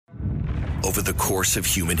over the course of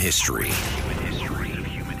human history.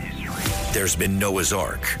 There's been Noah's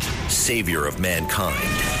Ark, savior of mankind.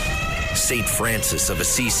 St. Francis of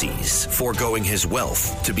Assisi, foregoing his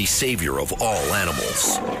wealth to be savior of all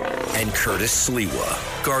animals. And Curtis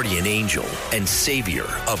Sliwa, guardian angel and savior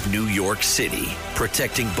of New York City,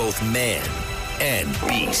 protecting both man and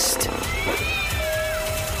beast.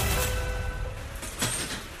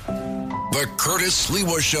 The Curtis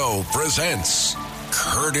Sliwa Show presents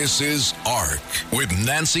Curtis's Ark with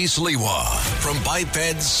Nancy Sliwa. From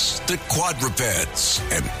bipeds to quadrupeds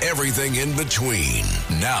and everything in between.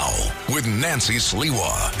 Now, with Nancy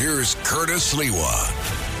Sliwa, here's Curtis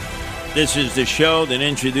Sliwa. This is the show that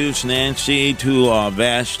introduced Nancy to our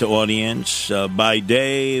vast audience. By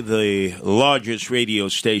day, the largest radio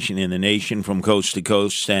station in the nation from coast to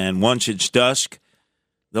coast, and once it's dusk,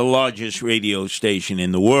 the largest radio station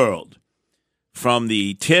in the world. From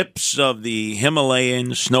the tips of the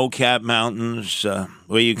Himalayan snow-capped mountains,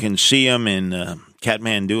 where you can see them in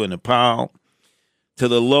Kathmandu and Nepal, to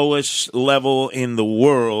the lowest level in the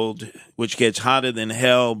world, which gets hotter than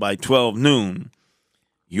hell by 12 noon,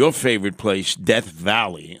 your favorite place, Death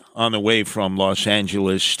Valley, on the way from Los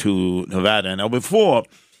Angeles to Nevada. Now, before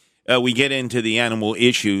we get into the animal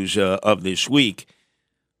issues of this week,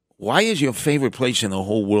 why is your favorite place in the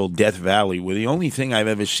whole world Death Valley, where the only thing I've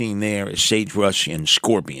ever seen there is sagebrush and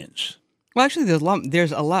scorpions? Well, actually,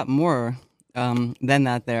 there's a lot more than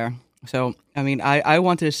that there. So, I mean, I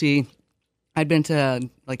wanted to see, I'd been to,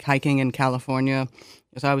 like, hiking in California,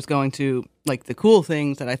 so I was going to, like, the cool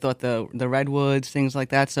things that I thought, the redwoods, things like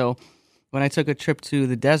that. So when I took a trip to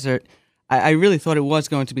the desert, I really thought it was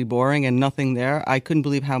going to be boring and nothing there. I couldn't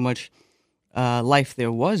believe how much life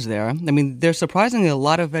there was there. I mean, there's surprisingly a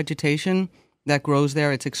lot of vegetation that grows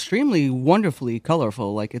there. It's extremely wonderfully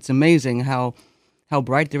colorful. Like, it's amazing how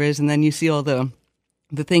bright there is. And then you see all the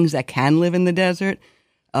things that can live in the desert.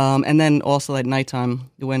 And then also at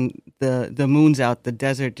nighttime, when the moon's out, the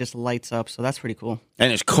desert just lights up. So that's pretty cool.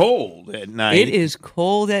 And it's cold at night. It is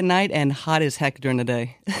cold at night and hot as heck during the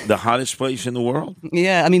day. The hottest place in the world?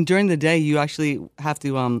 Yeah, I mean, during the day, you actually have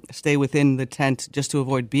to stay within the tent just to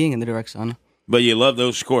avoid being in the direct sun. But you love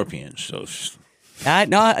those scorpions. So.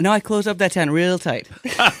 No, I close up that tent real tight.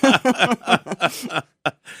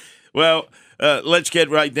 Well, let's get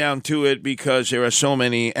right down to it, because there are so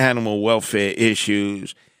many animal welfare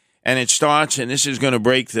issues. And it starts, and this is going to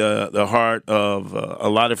break the heart of a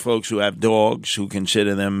lot of folks who have dogs, who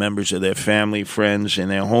consider them members of their family, friends, in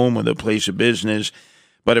their home or their place of business.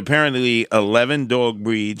 But apparently 11 dog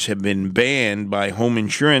breeds have been banned by home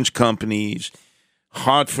insurance companies.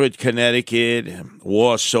 Hartford, Connecticut,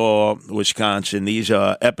 Warsaw, Wisconsin. These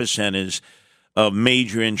are epicenters of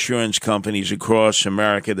major insurance companies across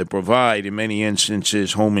America that provide, in many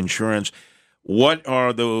instances, home insurance. What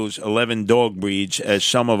are those 11 dog breeds, as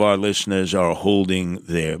some of our listeners are holding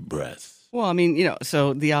their breath? Well, I mean,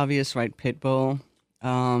 so the obvious, right, pit bull,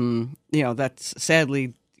 that's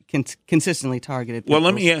sadly consistently targeted. Well,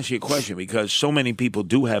 let me ask you a question, because so many people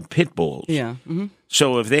do have pit bulls. Yeah. Mm-hmm.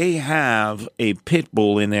 So if they have a pit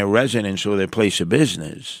bull in their residence or their place of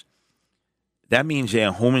business, that means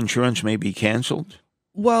their home insurance may be canceled?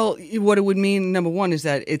 Well, what it would mean, number one, is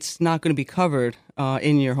that it's not going to be covered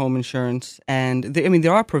in your home insurance. And,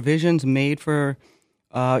 there are provisions made for,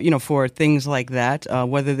 for things like that,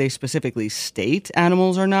 whether they specifically state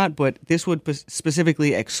animals or not. But this would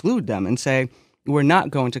specifically exclude them and say, we're not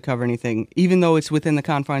going to cover anything, even though it's within the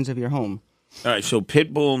confines of your home. All right, so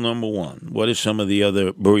pit bull, number one. What are some of the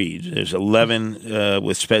other breeds? There's 11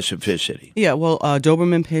 with specificity. Yeah, well,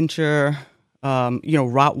 Doberman Pinscher,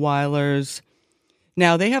 Rottweilers.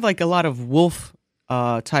 Now, they have, like, a lot of wolf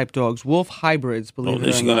type dogs, wolf hybrids, believe it or not.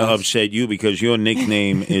 This is going to upset you, because your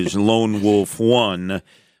nickname is Lone Wolf 1.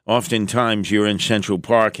 Oftentimes, you're in Central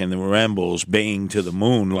Park and the rambles baying to the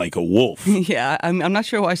moon like a wolf. Yeah, I'm not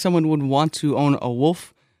sure why someone would want to own a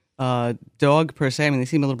wolf dog, per se. I mean, they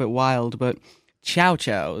seem a little bit wild, but Chow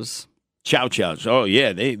Chows. Chow Chows. Oh,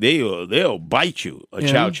 yeah, they'll bite you,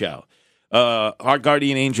 Chow Chow. Our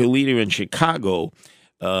guardian angel leader in Chicago,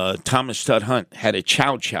 Thomas Tutt Hunt, had a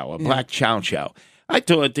Chow Chow, a black Chow Chow. I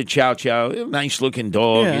thought the Chow Chow, a nice-looking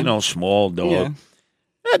dog, small dog. Yeah.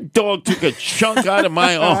 That dog took a chunk out of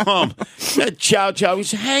my arm. That Chow Chow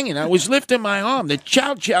was hanging. I was lifting my arm. The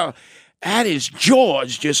Chow Chow had his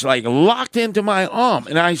jaws just like locked into my arm.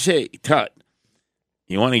 And I say, Tut,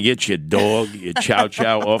 you want to get your dog, your Chow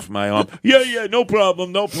Chow off my arm? Yeah, no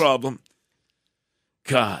problem.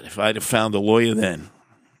 God, if I'd have found a lawyer then.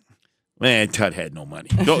 Man, Tut had no money.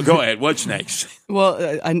 Go ahead. What's next?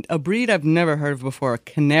 Well, a breed I've never heard of before, a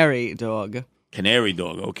canary dog. Canary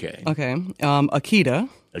dog, okay. Okay. Akita.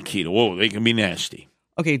 Akita, whoa, they can be nasty.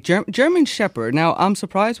 Okay, German Shepherd. Now, I'm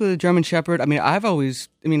surprised with a German Shepherd. I mean,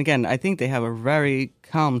 again, I think they have a very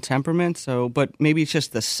calm temperament, but maybe it's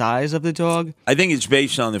just the size of the dog. I think it's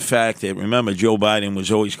based on the fact that, remember, Joe Biden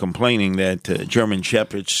was always complaining that German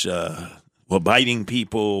Shepherds were biting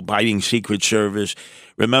people, biting Secret Service.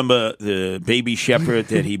 Remember the baby shepherd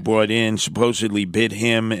that he brought in supposedly bit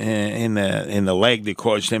him in the leg that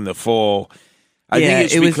caused him to fall. I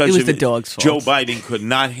think it's because it was the dog's fault. Joe Biden could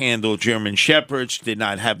not handle German Shepherds, did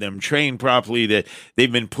not have them trained properly, that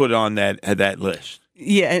they've been put on that list.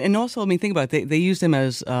 Yeah, and also, I mean, think about it. They use them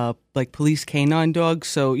as like police canine dogs,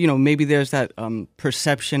 so maybe there's that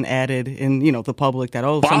perception added in the public that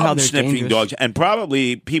somehow they're sniffing dangerous. dogs, and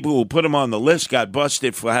probably people who put them on the list got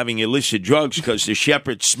busted for having illicit drugs because the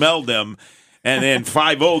shepherd smelled them, and then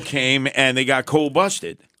 5-0 came and they got cold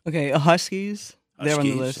busted. Okay, Huskies. They're on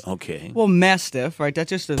the list. Okay. Well, Mastiff, right? That's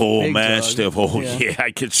just a Bull big Mastiff. dog. Oh, yeah,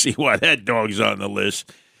 I can see why that dog's on the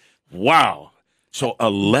list. Wow. So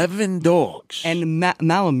 11 dogs. And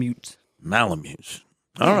Malamute. Malamutes.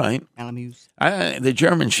 All right. Malamutes. The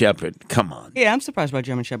German Shepherd, come on. Yeah, I'm surprised by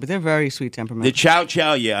German Shepherd. They're very sweet temperament. The Chow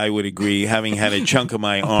Chow, yeah, I would agree, having had a chunk of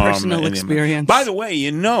my arm. Personal experience. By the way,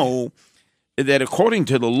 that according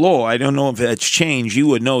to the law, I don't know if that's changed, you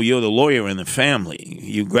would know, you're the lawyer in the family.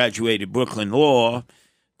 You graduated Brooklyn Law,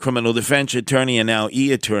 criminal defense attorney, and now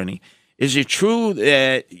e-attorney. Is it true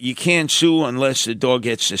that you can't sue unless the dog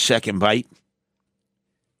gets a second bite?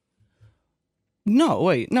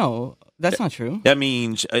 No, that's not true. That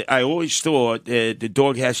means I always thought that the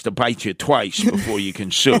dog has to bite you twice before you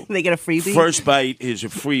can sue. They get a freebie? First bite is a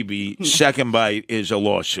freebie. Second bite is a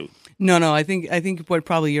lawsuit. No. I think what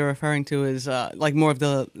probably you're referring to is like more of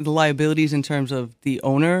the liabilities in terms of the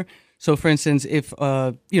owner. So, for instance, if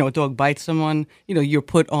a dog bites someone, you're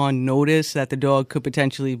put on notice that the dog could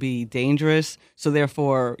potentially be dangerous. So,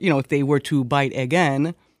 therefore, if they were to bite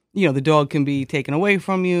again, the dog can be taken away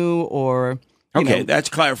from you or. Okay, that's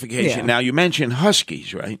clarification. Yeah. Now, you mentioned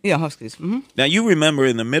Huskies, right? Yeah, Huskies. Mm-hmm. Now, you remember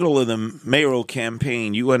in the middle of the mayoral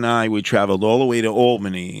campaign, you and I, we traveled all the way to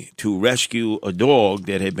Albany to rescue a dog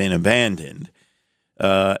that had been abandoned.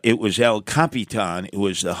 It was El Capitan. It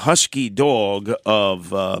was the husky dog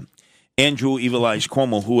of Andrew Evil Eyes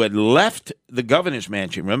Cuomo, who had left the governor's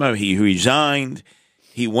mansion. Remember, he resigned.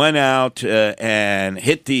 He went out and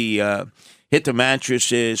hit the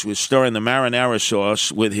mattresses, was stirring the marinara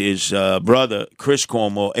sauce with his brother, Chris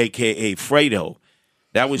Cuomo, a.k.a. Fredo.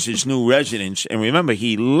 That was his new residence. And remember,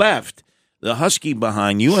 he left the husky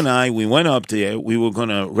behind. You and I, we went up there. We were going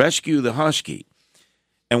to rescue the husky.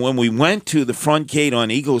 And when we went to the front gate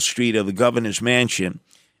on Eagle Street of the governor's mansion,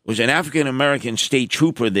 there was an African-American state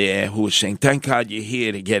trooper there who was saying, "Thank God you're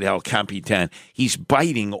here to get El Capitan." He's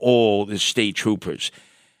biting all the state troopers.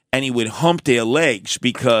 And he would hump their legs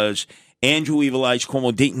because Andrew Evil Eyes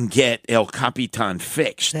Cuomo didn't get El Capitan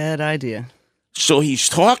fixed. Bad idea. So he's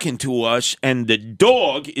talking to us, and the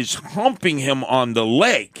dog is humping him on the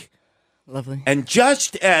leg. Lovely. And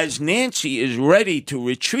just as Nancy is ready to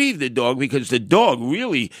retrieve the dog, because the dog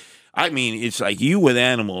really, I mean, it's like you with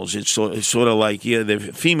animals. It's sort of like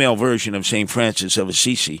the female version of St. Francis of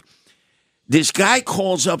Assisi. This guy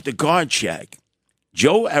calls up the guard shack,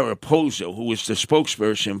 Joe Araposo, who was the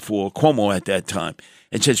spokesperson for Cuomo at that time,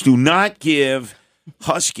 and says, "Do not give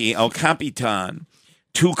Husky El Capitan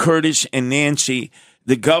to Curtis and Nancy.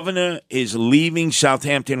 The governor is leaving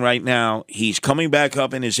Southampton right now. He's coming back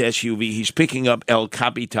up in his SUV. He's picking up El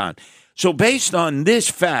Capitan." So based on this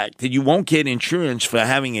fact that you won't get insurance for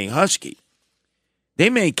having a Husky, they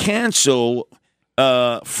may cancel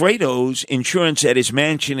Fredo's insurance at his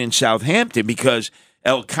mansion in Southampton because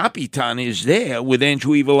El Capitan is there with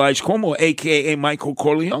Andrew Evil Eyes Cuomo, a.k.a. Michael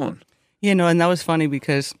Corleone. And that was funny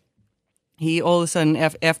because he all of a sudden,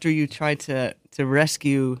 after you tried to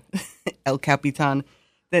rescue El Capitan,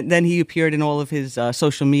 then he appeared in all of his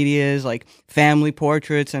social medias, like family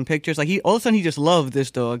portraits and pictures. Like all of a sudden, he just loved this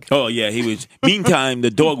dog. Oh, yeah, he was. Meantime, the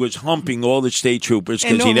dog was humping all the state troopers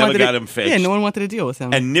because he never got him fixed. Yeah, no one wanted to deal with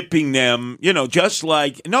him. And nipping them, just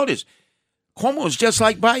like, notice, Cuomo was just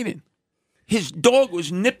like Biden. His dog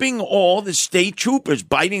was nipping all the state troopers,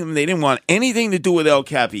 biting them. They didn't want anything to do with El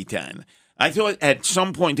Capitan. I thought at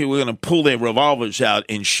some point they were going to pull their revolvers out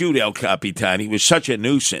and shoot El Capitan. He was such a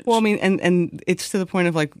nuisance. Well, I mean, and it's to the point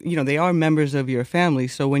of like, they are members of your family.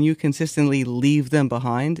 So when you consistently leave them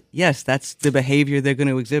behind, yes, that's the behavior they're going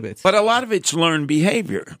to exhibit. But a lot of it's learned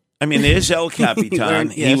behavior. I mean, there's El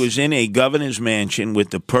Capitan. Yes. He was in a governor's mansion with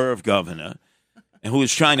the perv governor. and who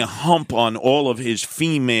was trying to hump on all of his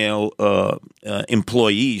female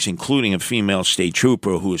employees, including a female state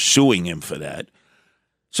trooper who was suing him for that.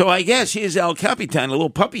 So I guess here's El Capitan, a little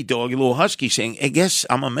puppy dog, a little husky, saying, I guess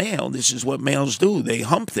I'm a male. This is what males do. They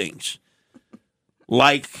hump things.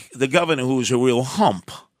 Like the governor, who's a real hump.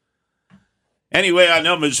 Anyway, our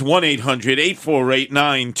number is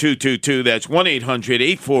 1-800-848-9222. That's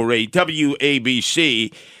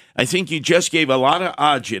 1-800-848-WABC. I think you just gave a lot of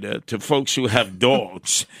agita to folks who have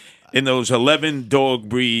dogs in those 11 dog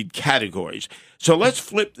breed categories. So let's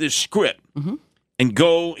flip this script and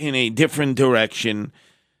go in a different direction,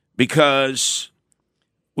 because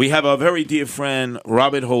we have our very dear friend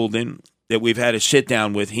Robert Holden that we've had a sit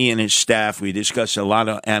down with. He and his staff, we discuss a lot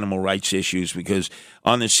of animal rights issues, because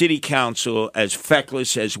on the city council, as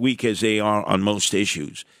feckless, as weak as they are on most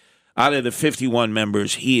issues, out of the 51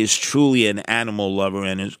 members, he is truly an animal lover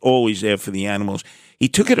and is always there for the animals. He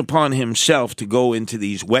took it upon himself to go into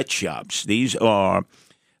these wet shops. These are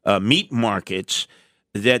meat markets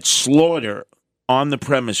that slaughter on the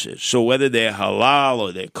premises. So whether they're halal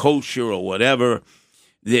or they're kosher or whatever,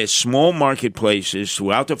 they're small marketplaces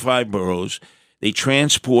throughout the 5 boroughs. They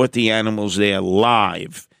transport the animals there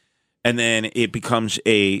live, and then it becomes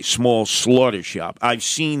a small slaughter shop. I've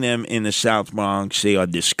seen them in the South Bronx. They are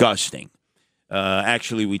disgusting.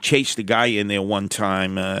 Actually, we chased a guy in there one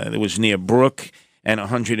time. It was near Brook and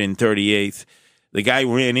 138th. The guy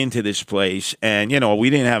ran into this place, and, we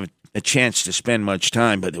didn't have a chance to spend much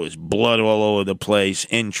time, but there was blood all over the place,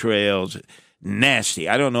 entrails, nasty.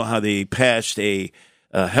 I don't know how they passed a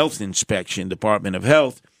health inspection, Department of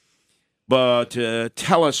Health, but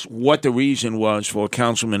tell us what the reason was for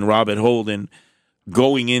Councilman Robert Holden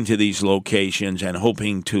going into these locations and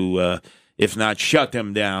hoping to, if not shut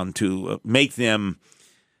them down, to make them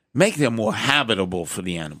more habitable for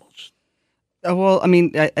the animals. Well, I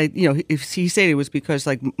mean, if he said it was because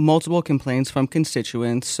multiple complaints from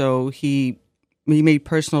constituents, so he made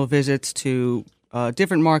personal visits to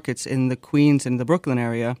different markets in the Queens and the Brooklyn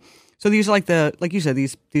area. So these are like you said,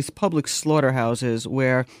 these public slaughterhouses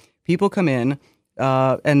where people come in,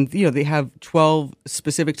 and they have 12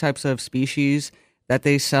 specific types of species that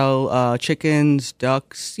they sell: chickens,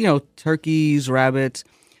 ducks, turkeys, rabbits.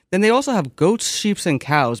 Then they also have goats, sheep, and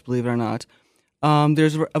cows. Believe it or not.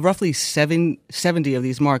 There's roughly 70 of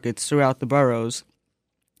these markets throughout the boroughs,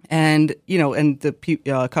 and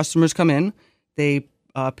the customers come in, they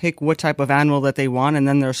pick what type of animal that they want, and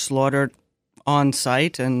then they're slaughtered on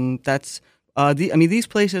site, and that's these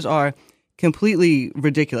places are completely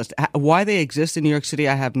ridiculous. Why they exist in New York City,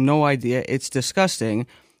 I have no idea. It's disgusting,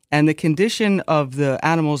 and the condition of the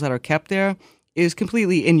animals that are kept there is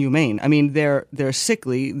completely inhumane. I mean, they're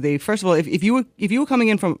sickly. They, first of all, if you were coming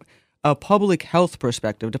in from a public health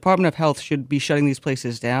perspective, Department of Health should be shutting these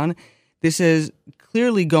places down. This is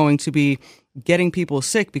clearly going to be getting people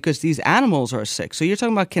sick because these animals are sick. So you're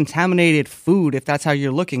talking about contaminated food if that's how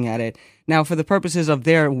you're looking at it. Now, for the purposes of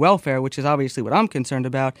their welfare, which is obviously what I'm concerned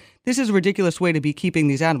about, this is a ridiculous way to be keeping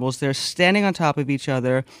these animals. They're standing on top of each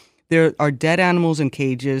other. There are dead animals in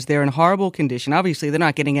cages. They're in horrible condition. Obviously, they're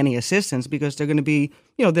not getting any assistance because they're going to be,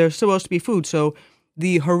 they're supposed to be food. So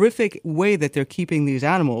the horrific way that they're keeping these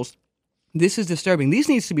animals, this is disturbing. These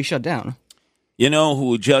needs to be shut down. You know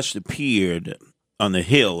who just appeared on the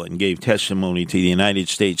Hill and gave testimony to the United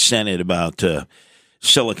States Senate about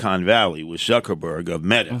Silicon Valley was Zuckerberg of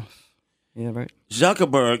Meta. Yeah, right.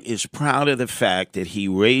 Zuckerberg is proud of the fact that he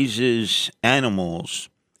raises animals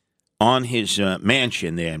on his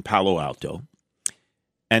mansion there in Palo Alto,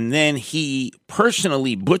 and then he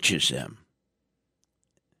personally butchers them,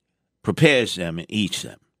 prepares them, and eats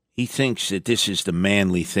them. He thinks that this is the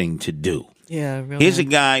manly thing to do. Yeah, really. Here's a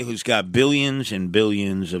guy who's got billions and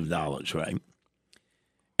billions of dollars, right?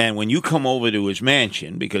 And when you come over to his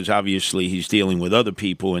mansion, because obviously he's dealing with other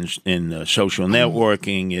people in social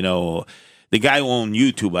networking, the guy who owned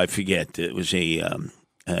YouTube, I forget, it was a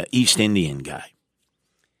East Indian guy.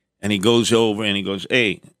 And he goes over and he goes,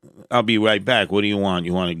 hey, I'll be right back. What do you want?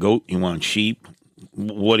 You want a goat? You want sheep?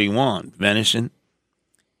 What do you want? Venison?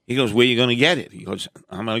 He goes, where are you going to get it? He goes,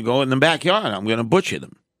 I'm going to go in the backyard. I'm going to butcher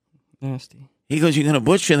them. Nasty. He goes, you're going to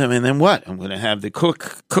butcher them, and then what? I'm going to have the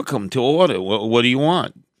cook them to order. What do you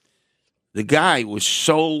want? The guy was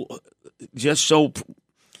so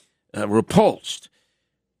repulsed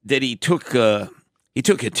that he took a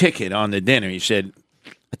ticket on the dinner. He said,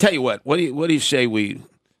 I tell you what do you say we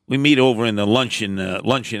meet over in the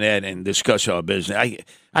luncheonette and discuss our business?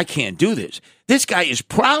 I can't do this. This guy is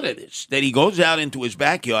proud of this, that he goes out into his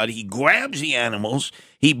backyard, he grabs the animals,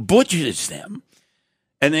 he butchers them,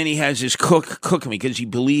 And then he has his cook cooking because he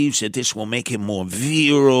believes that this will make him more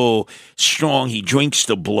virile, strong. He drinks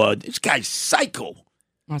the blood. This guy's psycho.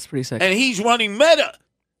 That's pretty sick. And he's running Meta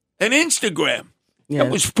and Instagram. Yeah. I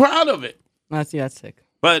was proud of it. That's sick.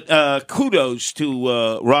 But kudos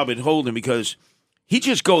to Robert Holden because he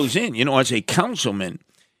just goes in, as a councilman.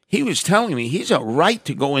 He was telling me he has a right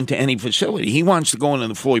to go into any facility. He wants to go into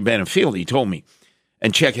the Floyd Banner Field, he told me,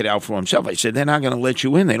 and check it out for himself. I said, they're not going to let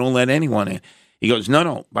you in. They don't let anyone in. He goes,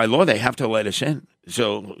 no, by law, they have to let us in.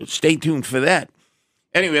 So stay tuned for that.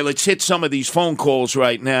 Anyway, let's hit some of these phone calls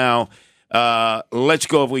right now. Let's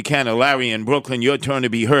go, if we can, to Larry in Brooklyn. Your turn to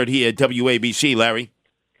be heard here at WABC, Larry.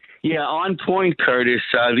 Yeah, on point, Curtis.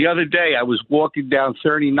 The other day, I was walking down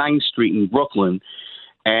 39th Street in Brooklyn,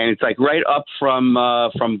 and it's like right up from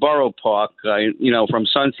Borough Park, from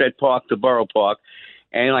Sunset Park to Borough Park,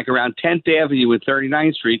 and like around 10th Avenue and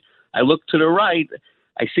 39th Street, I look to the right,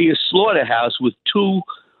 I see a slaughterhouse with two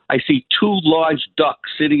large ducks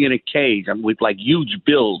sitting in a cage with like huge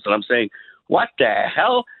bills, and I'm saying, what the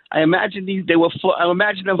hell? I imagine I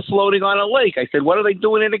imagine them floating on a lake. I said, what are they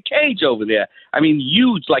doing in a cage over there? I mean,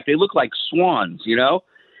 huge, like they look like swans,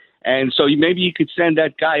 And so maybe you could send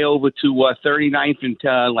that guy over to 39th and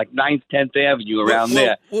 9th, 10th Avenue around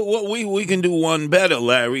there. Well, we can do one better,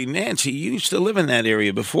 Larry. Nancy, you used to live in that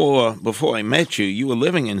area before I met you. You were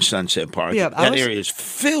living in Sunset Park. Yeah, that area is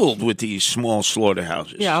filled with these small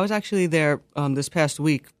slaughterhouses. Yeah, I was actually there this past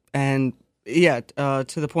week, and to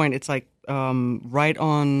the point, it's like right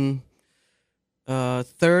on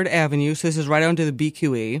 3rd Avenue. So this is right onto the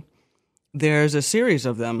BQE. There's a series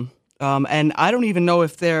of them. And I don't even know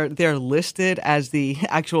if they're listed as the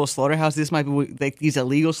actual slaughterhouse. This might be like these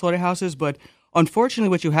illegal slaughterhouses, but unfortunately,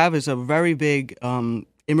 what you have is a very big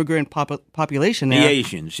immigrant population there. The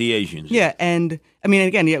Asians. Yeah, and I mean,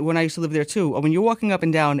 again, when I used to live there too, when you're walking up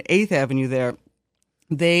and down 8th Avenue there,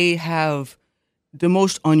 they have the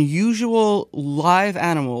most unusual live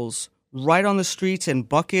animals right on the streets in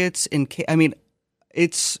buckets. I mean,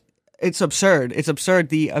 it's absurd. It's absurd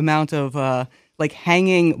the amount of like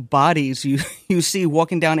hanging bodies you see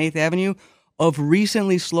walking down 8th Avenue of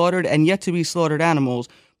recently slaughtered and yet to be slaughtered animals.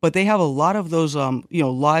 But they have a lot of those,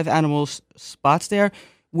 live animal spots there.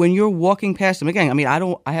 When you're walking past them, again, I mean,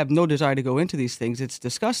 I have no desire to go into these things. It's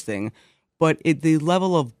disgusting. But the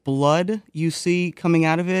level of blood you see coming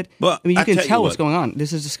out of it, I mean, you can tell what's going on.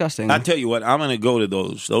 This is disgusting. I'll tell you what, I'm going to go to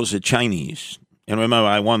those. Those are Chinese. And remember,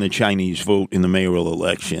 I won the Chinese vote in the mayoral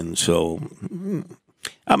election, so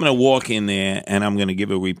I'm going to walk in there and I'm going to give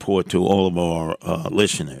a report to all of our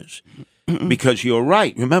listeners. Because you're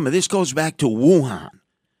right. Remember, this goes back to Wuhan.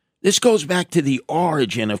 This goes back to the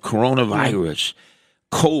origin of coronavirus,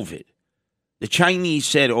 COVID. The Chinese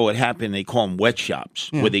said, it happened, they call them wet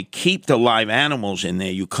shops, where they keep the live animals in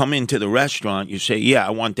there. You come into the restaurant, you say, yeah,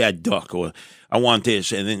 I want that duck, or I want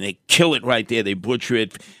this, and then they kill it right there. They butcher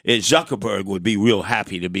it. Zuckerberg would be real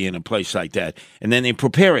happy to be in a place like that. And then they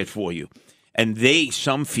prepare it for you. And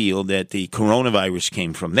some feel that the coronavirus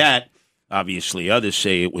came from that. Obviously, others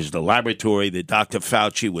say it was the laboratory that Dr.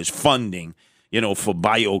 Fauci was funding, for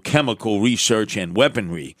biochemical research and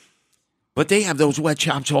weaponry. But they have those wet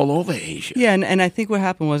shops all over Asia. Yeah, and I think what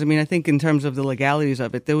happened was, I think in terms of the legalities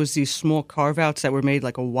of it, there was these small carve-outs that were made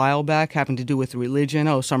like a while back, having to do with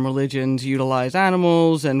religion. Some religions utilize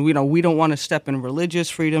animals, and we don't want to step in religious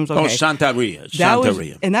freedoms. Okay.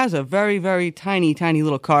 Santeria. And that was a very, very tiny, tiny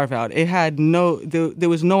little carve-out. It had there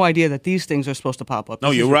was no idea that these things are supposed to pop up.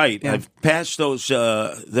 No, you're right. Yeah. I've passed those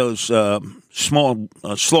small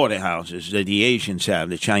slaughterhouses that the Asians have,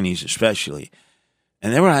 the Chinese especially.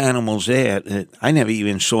 And there were animals there that I never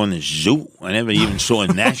even saw in the zoo. I never even saw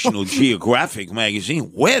in National Geographic magazine.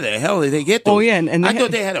 Where the hell did they get those? Oh, yeah. And I thought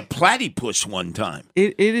they had a platypus one time.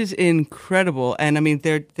 It is incredible. And, I mean,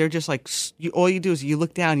 they're just like, all you do is you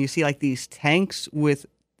look down, you see like these tanks with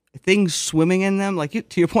things swimming in them. Like,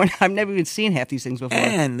 to your point, I've never even seen half these things before.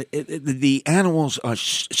 And the animals are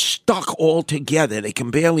stuck all together. They can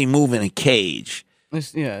barely move in a cage.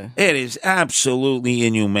 Yeah. It is absolutely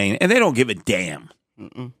inhumane. And they don't give a damn.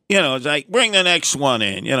 Mm-mm. It's like, bring the next one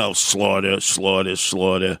in. Slaughter.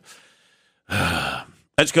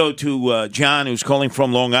 Let's go to John, who's calling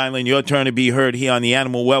from Long Island. Your turn to be heard here on the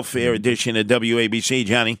Animal Welfare Edition of WABC.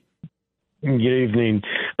 Johnny. Good evening.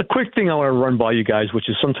 A quick thing I want to run by you guys, which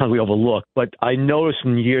is sometimes we overlook, but I noticed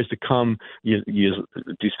in years to come, these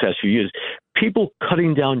past few years, people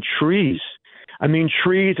cutting down trees. I mean,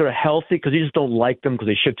 trees are healthy because you just don't like them because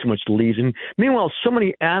they shed too much leaves. And meanwhile, so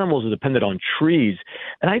many animals are dependent on trees.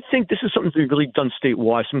 And I think this is something to be really done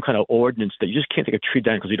statewide, some kind of ordinance that you just can't take a tree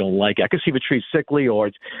down because you don't like it. I can see if a tree's sickly or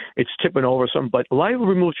it's tipping over or something, but a lot of people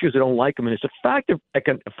remove trees, they don't like them. And it's a factor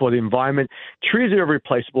for the environment. Trees are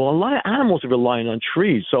irreplaceable. A lot of animals are relying on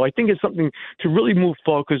trees. So I think it's something to really move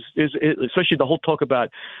forward, especially the whole talk about,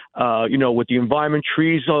 with the environment,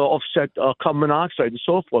 trees offset carbon monoxide and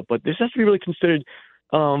so forth. But this has to be really considered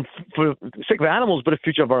for the sake of animals, but the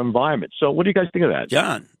future of our environment. So what do you guys think of that?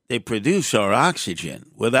 John, they produce our oxygen,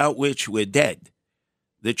 without which we're dead.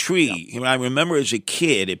 The tree, I remember as a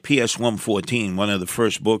kid at PS 114, one of the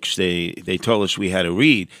first books they told us we had to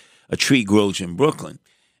read, A Tree Grows in Brooklyn.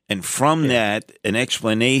 And from that, an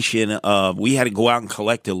explanation of we had to go out and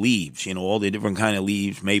collect the leaves, all the different kind of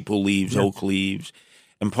leaves, maple leaves, oak leaves.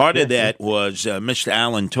 And part of that was Mr.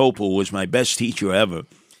 Alan Topol was my best teacher ever.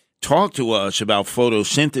 Talked to us about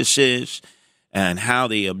photosynthesis and how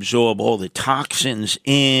they absorb all the toxins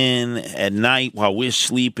in at night while we're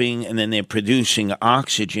sleeping, and then they're producing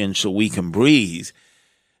oxygen so we can breathe.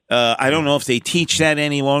 I don't know if they teach that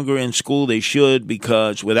any longer in school. They should,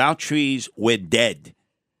 because without trees, we're dead.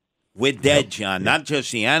 We're dead, John. Not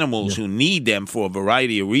just the animals who need them for a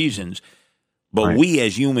variety of reasons, but we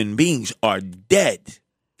as human beings are dead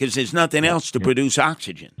because there's nothing else to produce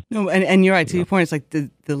oxygen. No, and you're right. To your point, it's like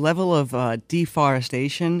the level of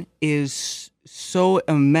deforestation is so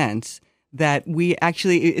immense that we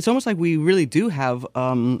actually, it's almost like we really do have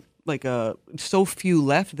so few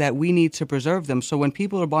left that we need to preserve them. So when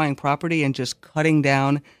people are buying property and just cutting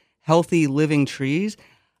down healthy living trees,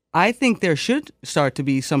 I think there should start to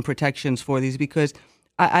be some protections for these, because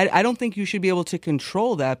I don't think you should be able to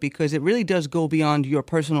control that, because it really does go beyond your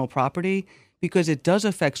personal property, because it does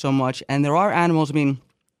affect so much. And there are animals, I mean,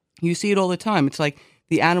 you see it all the time. It's like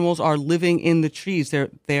the animals are living in the trees.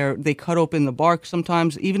 They cut open the bark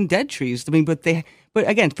sometimes, even dead trees. I mean, but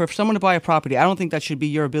again, for someone to buy a property, I don't think that should be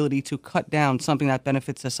your ability to cut down something that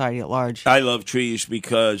benefits society at large. I love trees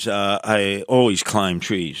because I always climb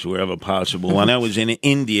trees wherever possible. When I was in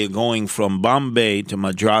India going from Bombay to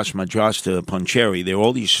Madras to Pondicherry, there were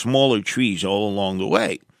all these smaller trees all along the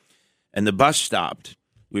way. And the bus stopped.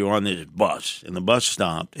 We were on this bus, and the bus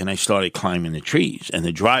stopped, and I started climbing the trees. And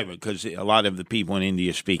the driver, because a lot of the people in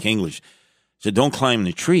India speak English, said, "Don't climb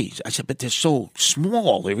the trees." I said, "But they're so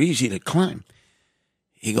small. They're easy to climb."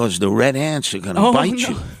 He goes, "The red ants are going to bite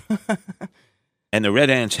you." And the red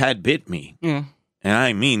ants had bit me. Yeah. And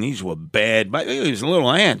I mean, these were bad. These little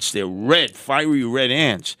ants. They're red, fiery red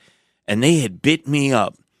ants. And they had bit me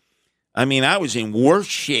up. I mean, I was in worse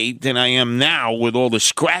shape than I am now with all the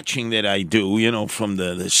scratching that I do, from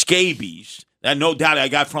the scabies. That no doubt I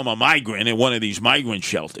got from a migrant in one of these migrant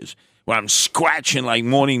shelters where I'm scratching like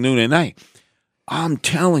morning, noon, and night. I'm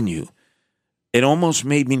telling you, it almost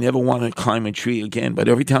made me never want to climb a tree again. But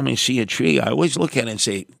every time I see a tree, I always look at it and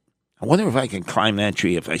say, I wonder if I can climb that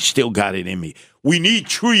tree if I still got it in me. We need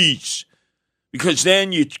trees. Because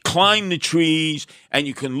then you climb the trees and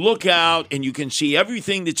you can look out and you can see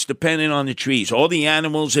everything that's dependent on the trees. All the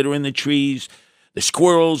animals that are in the trees, the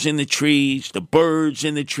squirrels in the trees, the birds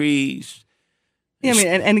in the trees. Yeah, I mean,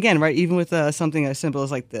 and again, right, even with something as simple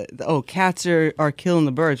as like cats are killing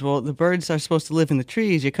the birds. Well, the birds are supposed to live in the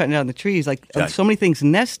trees. You're cutting down the trees. Like so many things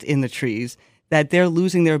nest in the trees that they're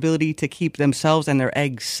losing their ability to keep themselves and their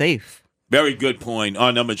eggs safe. Very good point.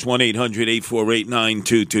 Our number is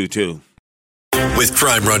 1-800-848-9222. With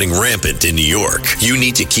crime running rampant in New York, you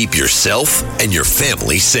need to keep yourself and your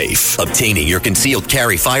family safe. Obtaining your concealed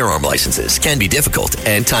carry firearm licenses can be difficult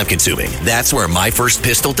and time-consuming. That's where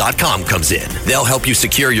MyFirstPistol.com comes in. They'll help you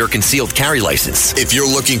secure your concealed carry license. If you're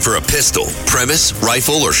looking for a pistol, premise,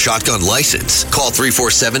 rifle, or shotgun license, call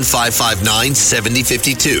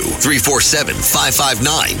 347-559-7052.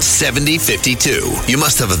 347-559-7052. You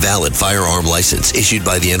must have a valid firearm license issued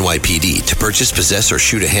by the NYPD to purchase, possess, or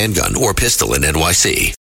shoot a handgun or pistol in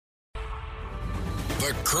NYC.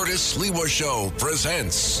 The Curtis Sliwa Show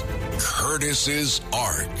presents Curtis's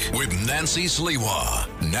Ark with Nancy Sliwa.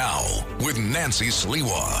 Now, with Nancy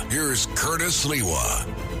Sliwa, here's Curtis Sliwa.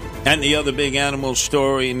 And the other big animal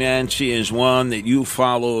story, Nancy, is one that you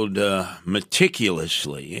followed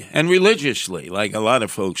meticulously and religiously, like a lot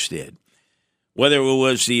of folks did. Whether it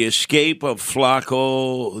was the escape of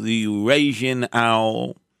Flacco, the Eurasian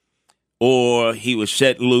owl, or he was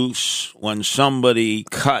set loose when somebody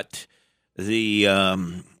cut the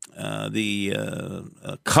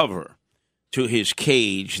cover to his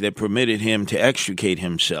cage that permitted him to extricate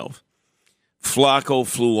himself. Flacco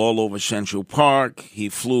flew all over Central Park. He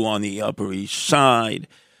flew on the Upper East Side.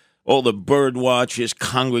 All the bird watchers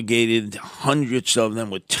congregated, hundreds of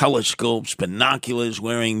them with telescopes, binoculars,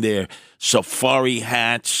 wearing their safari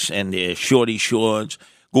hats and their shorty shorts,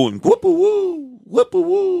 going whoop-a-woo,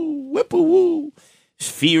 whoop-a-woo, whoop-a-woo,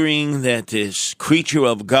 fearing that this creature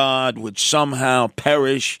of God would somehow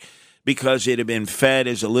perish because it had been fed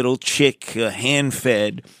as a little chick,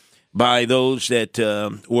 hand-fed, by those that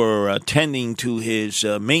were attending to his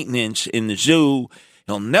maintenance in the zoo.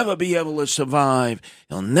 He'll never be able to survive.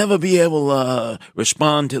 He'll never be able to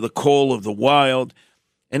respond to the call of the wild,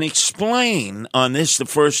 and explain on this, the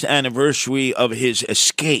first anniversary of his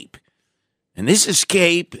escape. And this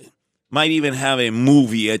escape might even have a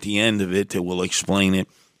movie at the end of it that will explain it.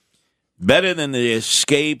 Better than the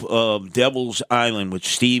escape of Devil's Island with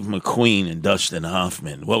Steve McQueen and Dustin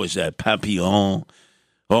Hoffman. What was that? Papillon?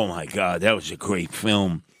 Oh, my God, that was a great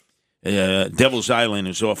film. Devil's Island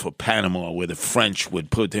is off of Panama, where the French would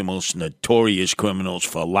put their most notorious criminals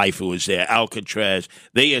for life. It was there. Alcatraz.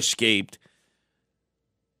 They escaped,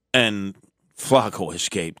 and Flacco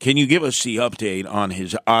escaped. Can you give us the update on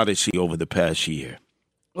his odyssey over the past year?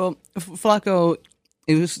 Well, Flacco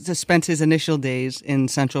spent his initial days in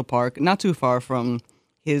Central Park, not too far from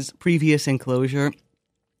his previous enclosure. And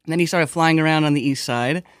then he started flying around on the east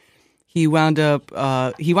side. He wound up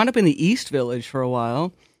in the East Village for a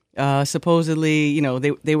while. Supposedly,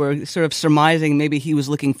 they were sort of surmising maybe he was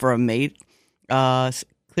looking for a mate.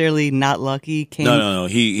 Clearly not lucky. No.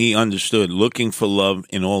 He understood. Looking for love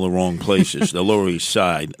in all the wrong places. The Lower East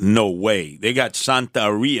Side. No way. They got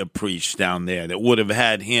Santeria priests down there that would have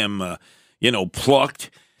had him,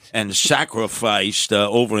 plucked and sacrificed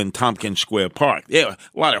over in Tompkins Square Park. There are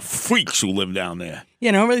a lot of freaks who live down there. Yeah,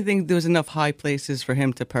 I don't really think there was enough high places for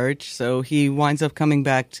him to perch, so he winds up coming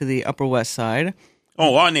back to the Upper West Side.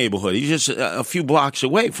 Oh, our neighborhood. He's just a few blocks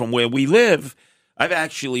away from where we live. I've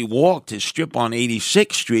actually walked his strip on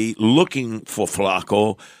 86th Street looking for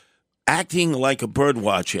Flacco, acting like a bird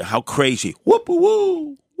watcher. How crazy.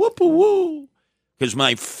 Whoop-a-woo, whoop-a-woo. Because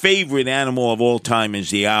my favorite animal of all time is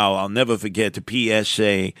the owl. I'll never forget the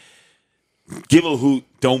PSA. Give a hoot,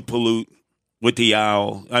 don't pollute with the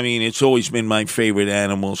owl. I mean, it's always been my favorite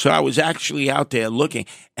animal. So I was actually out there looking,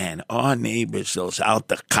 and our neighbors, those out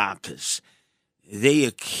the caucus, they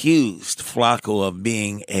accused Flacco of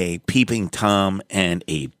being a peeping Tom and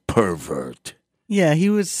a pervert. Yeah, he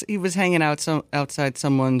was hanging out outside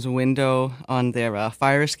someone's window on their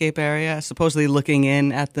fire escape area, supposedly looking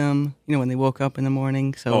in at them, when they woke up in the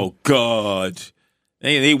morning. So, oh, God.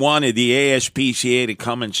 They wanted the ASPCA to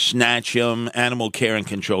come and snatch him, animal care and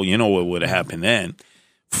control. You know what would have happened then.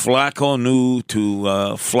 Flacco knew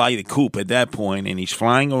to fly the coop at that point, and he's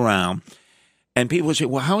flying around. And people say,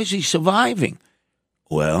 well, how is he surviving?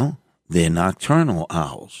 Well, they're nocturnal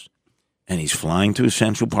owls. And he's flying through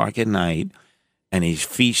Central Park at night, and he's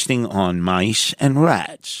feasting on mice and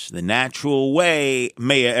rats. The natural way,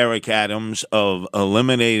 Mayor Eric Adams, of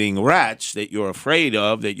eliminating rats that you're afraid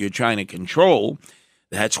of, that you're trying to control,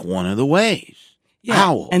 that's one of the ways. Yeah,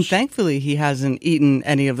 Owls. And thankfully he hasn't eaten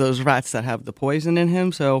any of those rats that have the poison in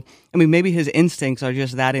him. So, maybe his instincts are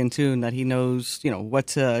just that in tune that he knows, what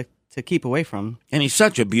to keep away from. And he's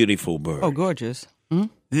such a beautiful bird. Oh, gorgeous. Mm-hmm.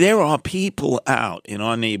 There are people out in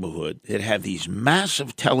our neighborhood that have these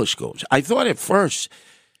massive telescopes. I thought at first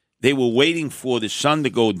they were waiting for the sun to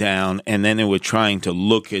go down, and then they were trying to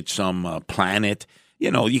look at some planet.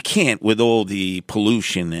 You can't with all the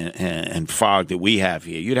pollution and fog that we have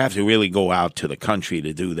here. You'd have to really go out to the country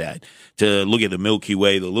to do that, to look at the Milky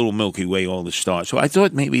Way, the little Milky Way, all the stars. So I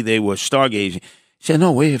thought maybe they were stargazing. He said,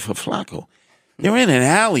 no, wait for Flacco. They're in an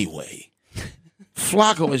alleyway.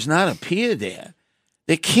 Flacco has not appeared there.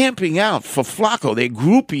 They're camping out for Flacco. They're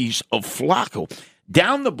groupies of Flacco.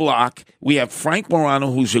 Down the block, we have Frank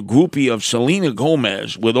Morano, who's a groupie of Selena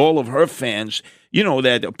Gomez with all of her fans.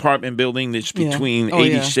 That apartment building that's between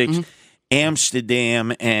 86,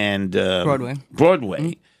 Amsterdam, and Broadway.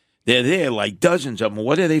 Mm-hmm. They're there, like dozens of them.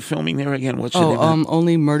 What are they filming there again? What's the name?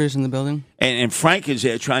 Only Murders in the Building. And Frank is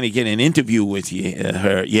there trying to get an interview with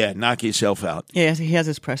her. Yeah, knock yourself out. Yeah, he has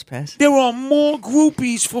his press pass. There are more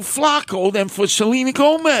groupies for Flacco than for Selena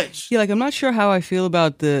Gomez. Yeah, I'm not sure how I feel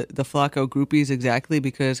about the Flacco groupies exactly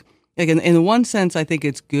because, in one sense, I think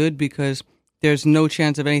it's good because there's no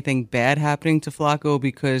chance of anything bad happening to Flacco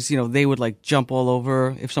because, they would, jump all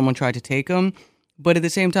over if someone tried to take him. But at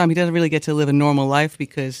the same time, he doesn't really get to live a normal life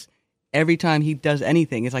because every time he does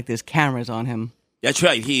anything, it's like there's cameras on him. That's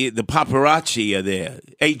right. The paparazzi are there.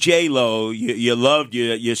 Hey, J-Lo, you loved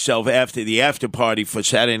yourself after the after party for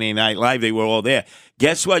Saturday Night Live. They were all there.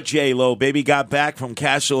 Guess what, J-Lo? Baby got back from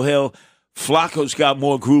Castle Hill. Flacco's got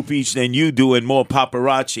more groupies than you do and more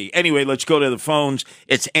paparazzi. Anyway, let's go to the phones.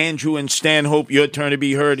 It's Andrew and Stanhope. Your turn to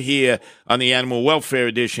be heard here on the Animal Welfare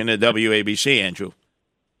Edition of WABC, Andrew.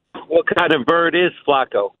 What kind of bird is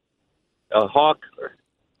Flacco? A hawk?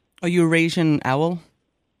 A Eurasian owl?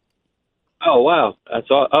 Oh, wow. That's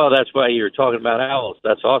why you were talking about owls.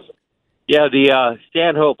 That's awesome. Yeah, the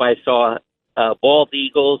Stanhope, I saw bald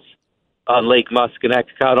eagles on Lake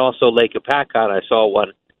Musconetcong, also Lake Apacon. I saw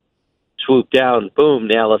one swoop down, boom,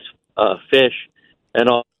 nail a fish, and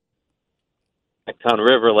all Acton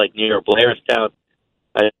River, like near Blairstown,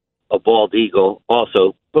 a bald eagle,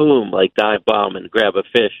 also boom, like dive bomb and grab a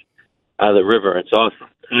fish out of the river. It's awesome.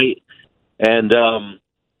 And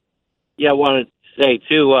I wanted to say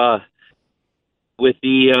too, with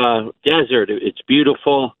the desert, it's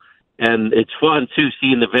beautiful and it's fun too,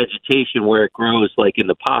 seeing the vegetation where it grows, like in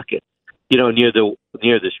the pocket, near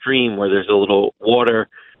the stream where there's a little water.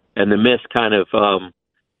 And the mist kind of,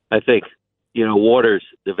 I think, waters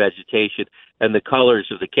the vegetation. And the colors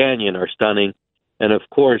of the canyon are stunning. And, of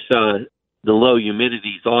course, the low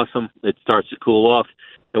humidity is awesome. It starts to cool off.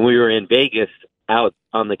 And we were in Vegas out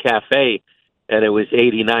on the cafe, and it was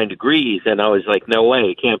 89 degrees. And I was like, no way,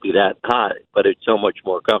 it can't be that hot. But it's so much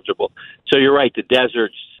more comfortable. So you're right, the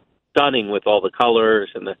desert's stunning with all the colors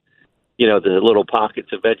and the little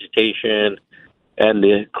pockets of vegetation and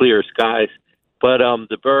the clear skies. But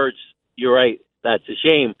the birds, you're right, that's a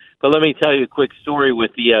shame. But let me tell you a quick story with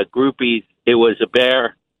the groupies. It was a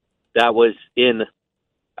bear that was in,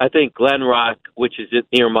 I think, Glen Rock, which is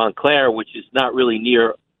near Montclair, which is not really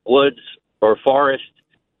near woods or forest,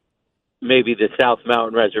 maybe the South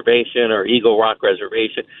Mountain Reservation or Eagle Rock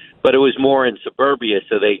Reservation, but it was more in suburbia,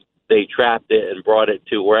 so they trapped it and brought it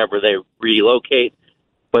to wherever they relocate.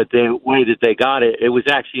 But the way that they got it, it was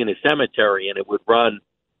actually in a cemetery, and it would run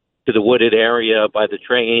to the wooded area by the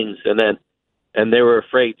trains, and they were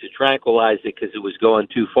afraid to tranquilize it because it was going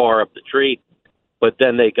too far up the tree. But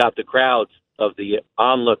then they got the crowds of the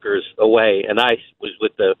onlookers away, and I was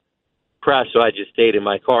with the press, so I just stayed in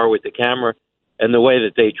my car with the camera. And the way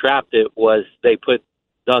that they trapped it was they put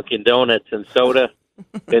Dunkin' Donuts and soda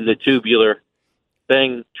in the tubular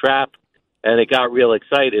thing trap, and it got real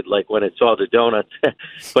excited, like when it saw the donuts.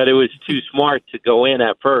 But it was too smart to go in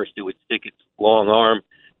at first. It would stick its long arm.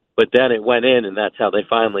 But then it went in, and that's how they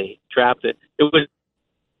finally trapped it.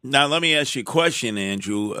 Now, let me ask you a question,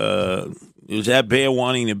 Andrew. Was that bear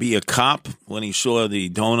wanting to be a cop when he saw the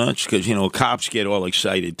donuts? Because, cops get all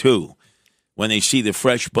excited, too, when they see the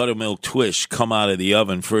fresh buttermilk twist come out of the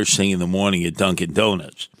oven first thing in the morning at Dunkin'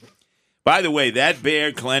 Donuts. By the way, that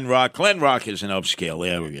bear, Glen Rock is an upscale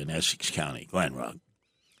area in Essex County, Glen Rock.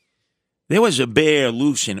 There was a bear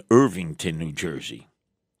loose in Irvington, New Jersey.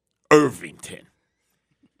 Irvington.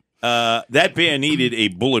 That bear needed a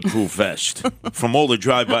bulletproof vest from all the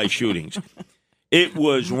drive-by shootings. It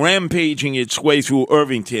was rampaging its way through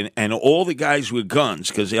Irvington, and all the guys with guns,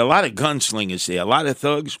 because there are a lot of gunslingers there, a lot of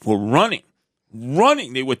thugs, were running.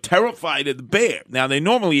 They were terrified of the bear. Now, they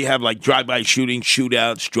normally have, like, drive-by shootings,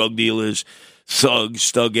 shootouts, drug dealers,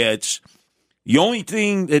 thugs, thugettes. The only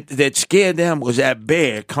thing that scared them was that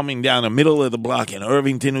bear coming down the middle of the block in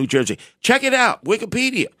Irvington, New Jersey. Check it out,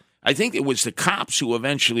 Wikipedia. I think it was the cops who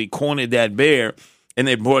eventually cornered that bear, and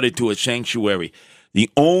they brought it to a sanctuary. The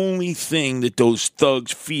only thing that those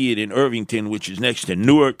thugs feared in Irvington, which is next to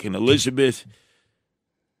Newark and Elizabeth,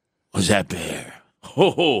 was that bear.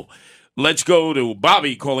 Oh, let's go to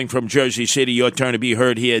Bobby calling from Jersey City. Your turn to be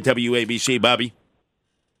heard here at WABC. Bobby.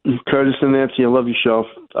 Curtis and Nancy, I love your show.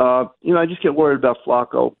 I just get worried about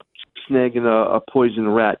Flacco snagging a poison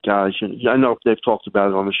rat, guys. I know they've talked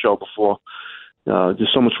about it on the show before. There's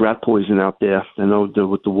so much rat poison out there. I know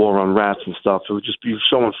with the war on rats and stuff, it would just be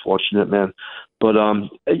so unfortunate, man. But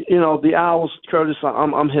the owls, Curtis,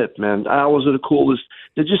 I'm hip, man. Owls are the coolest.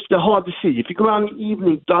 They're hard to see. If you go out in the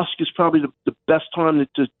evening, dusk is probably the best time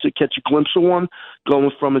to catch a glimpse of one, going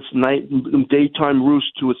from its daytime roost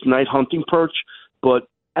to its night hunting perch. But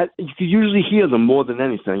you can usually hear them more than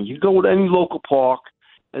anything. You go to any local park,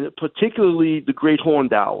 and particularly the great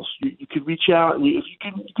horned owls. You could reach out and you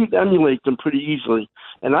could emulate them pretty easily.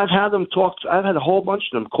 And I've had them talk. I've had a whole bunch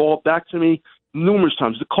of them call back to me numerous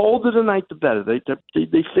times. The colder the night, the better.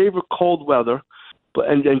 They favor cold weather,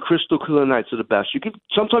 and crystal clear nights are the best.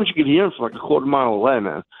 Sometimes you can hear them from like a quarter mile away,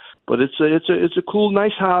 man. But it's a cool,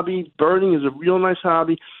 nice hobby. Birding is a real nice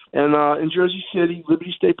hobby. And in Jersey City,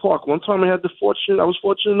 Liberty State Park, one time I was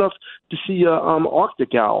fortunate enough to see an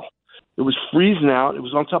Arctic owl. It was freezing out. It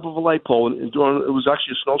was on top of a light pole, and it was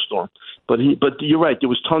actually a snowstorm. But you're right. There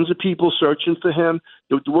was tons of people searching for him.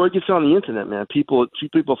 The word gets on the internet, man. People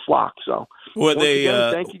flock. So were they?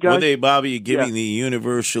 Thank you guys. Were they, Bobby, giving the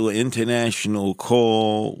universal international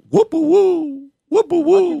call? Whoop-a-woo,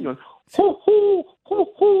 whoop-a-woo. Hoo, hoo,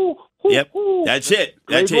 hoo. Yep, that's it.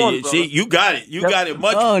 That's Great it. one, See, you got it. You got it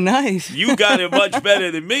much. Oh, nice. You got it much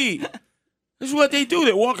better than me. This is what they do.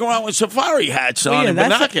 They walk around with safari hats on and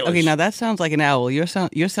binoculars. Okay, now that sounds like an owl. Yours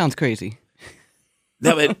sounds crazy.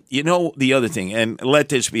 No, but you know the other thing, and let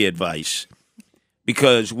this be advice,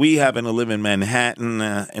 because we happen to live in Manhattan,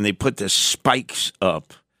 and they put the spikes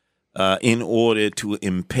up in order to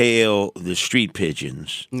impale the street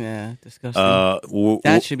pigeons. Yeah, disgusting.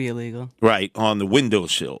 That should be illegal. Right, on the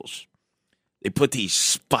windowsills. They put these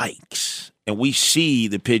spikes, and we see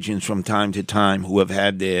the pigeons from time to time who have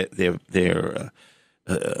had their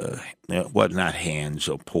not hands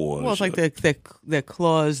or paws. Well, it's like their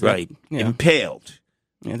claws. Right, impaled.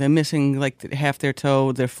 Yeah, they're missing like half their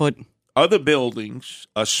toe, their foot. Other buildings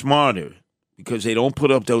are smarter because they don't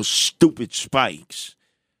put up those stupid spikes.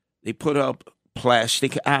 They put up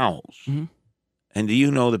plastic owls. Mm-hmm. And do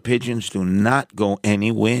you know the pigeons do not go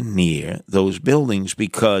anywhere near those buildings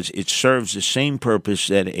because it serves the same purpose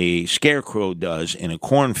that a scarecrow does in a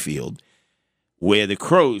cornfield, where the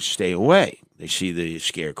crows stay away. They see the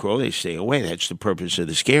scarecrow, they stay away. That's the purpose of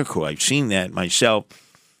the scarecrow. I've seen that myself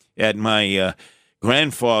at my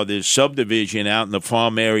grandfather's subdivision out in the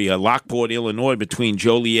farm area, Lockport, Illinois, between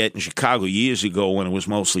Joliet and Chicago years ago when it was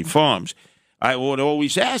mostly farms. I would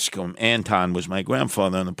always ask him, Anton was my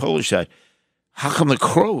grandfather on the Polish side, how come the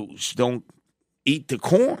crows don't eat the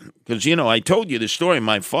corn? Because, I told you the story.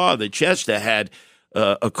 My father, Chester, had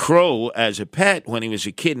a crow as a pet when he was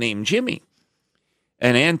a kid named Jimmy.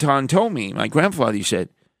 And Anton told me, my grandfather, he said,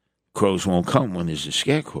 crows won't come when there's a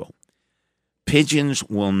scarecrow. Pigeons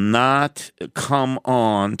will not come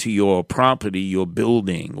on to your property, your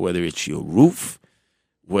building, whether it's your roof,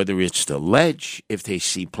 whether it's the ledge, if they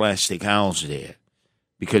see plastic owls there,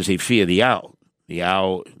 because they fear the owl. The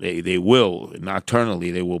owl, they will,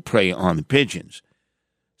 nocturnally, they will prey on the pigeons.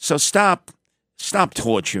 So stop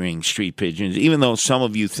torturing street pigeons, even though some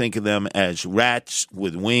of you think of them as rats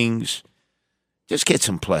with wings. Just get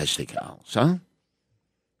some plastic owls, huh?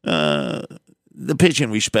 The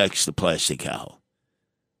pigeon respects the plastic owl.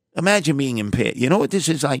 Imagine being impaled. You know what this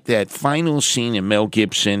is like, that final scene in Mel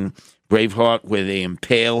Gibson, Braveheart, where they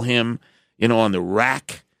impale him, on the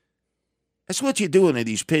rack? That's what you're doing to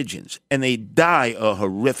these pigeons. And they die a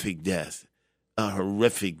horrific death. A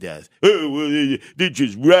horrific death. Oh, well, they're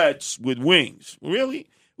just rats with wings. Really?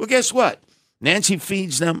 Well, guess what? Nancy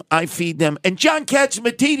feeds them, I feed them, and John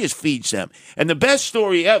Katsimatidis feeds them. And the best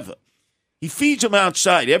story ever, he feeds them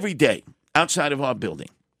outside every day, outside of our building.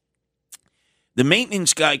 The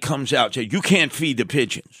maintenance guy comes out and says, you can't feed the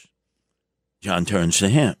pigeons. John turns to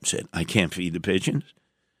him and said, I can't feed the pigeons?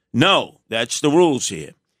 No, that's the rules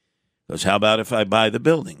here. Goes, how about if I buy the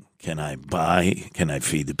building? Can I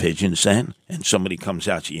feed the pigeons then? And somebody comes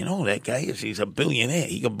out and says, that guy he's a billionaire.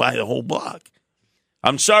 He can buy the whole block.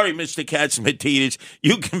 I'm sorry, Mr. Katsimatidis,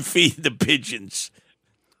 you can feed the pigeons.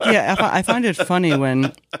 Yeah, I find it funny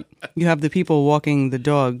when you have the people walking the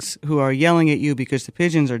dogs who are yelling at you because the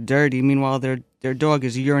pigeons are dirty. Meanwhile, their dog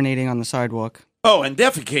is urinating on the sidewalk. Oh, and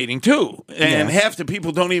defecating, too. And half the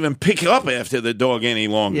people don't even pick up after the dog any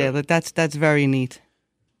longer. Yeah, but that's very neat.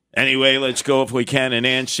 Anyway, let's go if we can. And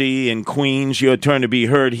Nancy in Queens, your turn to be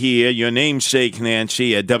heard here. Your namesake,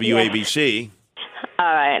 Nancy, at WABC. All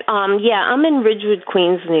right. I'm in Ridgewood,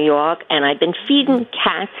 Queens, New York, and I've been feeding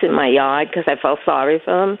cats in my yard because I felt sorry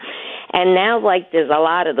for them. And now, there's a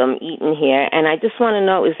lot of them eating here, and I just want to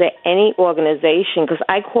know, is there any organization, because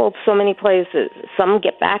I called so many places. Some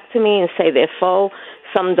get back to me and say they're full.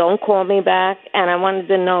 Some don't call me back, and I wanted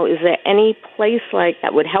to know, is there any place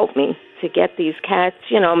that would help me to get these cats,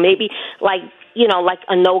 maybe like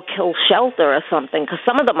a no-kill shelter or something, because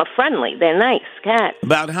some of them are friendly. They're nice cats.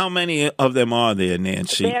 About how many of them are there,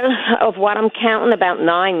 Nancy? Of what I'm counting, about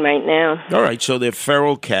 9 right now. All right, so they're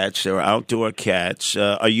feral cats. They're outdoor cats.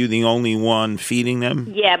 Are you the only one feeding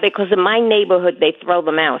them? Yeah, because in my neighborhood, they throw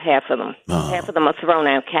them out, half of them. Oh. Half of them are thrown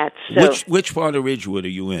out cats. So. Which part of Ridgewood are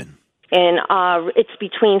you in? And it's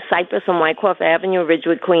between Cypress and Wyckoff Avenue,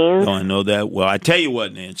 Ridgewood, Queens. Oh, I know that well. I tell you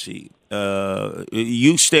what, Nancy,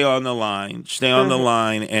 you stay on the line. Stay on the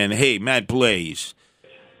line. And, hey, Matt Blaze,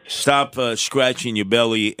 stop scratching your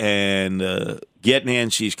belly and get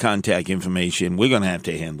Nancy's contact information. We're going to have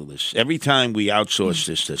to handle this. Every time we outsource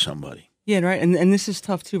this to somebody. Yeah, right. And this is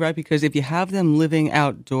tough, too, right? Because if you have them living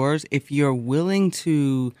outdoors, if you're willing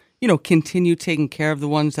to continue taking care of the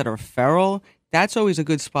ones that are feral, that's always a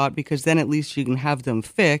good spot because then at least you can have them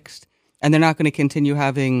fixed and they're not going to continue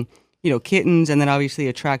having, kittens and then obviously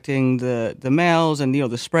attracting the males and,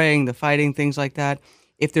 the spraying, the fighting, things like that.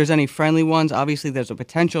 If there's any friendly ones, obviously there's a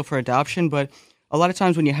potential for adoption, but a lot of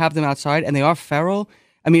times when you have them outside and they are feral,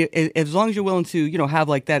 I mean, as long as you're willing to, have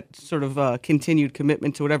like that sort of continued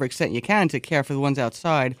commitment to whatever extent you can to care for the ones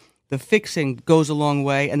outside, the fixing goes a long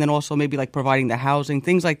way. And then also maybe like providing the housing,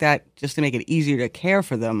 things like that, just to make it easier to care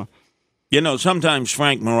for them. Sometimes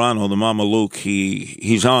Frank Morano, the Mama Luke,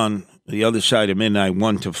 he's on the other side of midnight,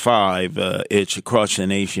 1 to 5. It's across the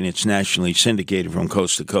nation. It's nationally syndicated from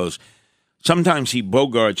coast to coast. Sometimes he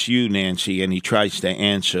bogarts you, Nancy, and he tries to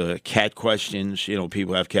answer cat questions.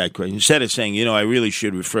 People have cat questions. Instead of saying, I really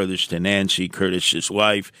should refer this to Nancy, Curtis's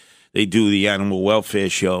wife. They do the animal welfare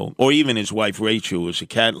show. Or even his wife, Rachel, was a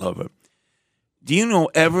cat lover. Do you know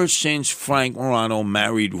ever since Frank Morano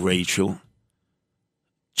married Rachel,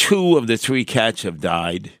 2 of the 3 cats have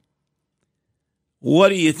died? What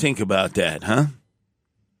do you think about that, huh?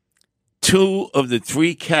 2 of the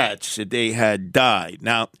 3 cats that they had died.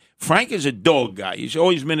 Now, Frank is a dog guy. He's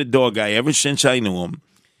always been a dog guy ever since I knew him.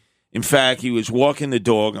 In fact, he was walking the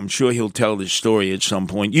dog. I'm sure he'll tell this story at some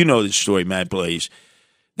point. You know this story, Matt Blaze,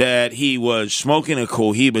 that he was smoking a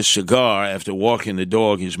Cohiba cigar after walking the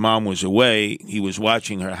dog. His mom was away. He was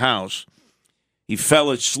watching her house. He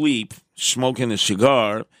fell asleep smoking a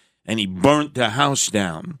cigar, and he burnt the house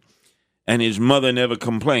down. And his mother never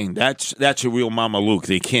complained. That's a real Mama Luke.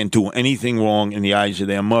 They can't do anything wrong in the eyes of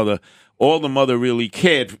their mother. All the mother really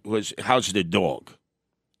cared was, how's the dog?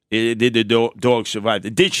 Did the dog survive?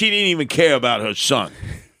 She didn't even care about her son.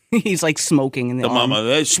 He's like smoking in the mama.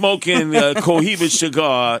 They're smoking Cohiba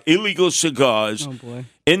cigar, illegal cigars,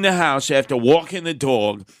 in the house after walking the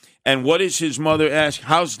dog. And what does his mother ask?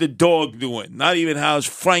 How's the dog doing? Not even how's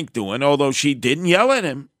Frank doing, although she didn't yell at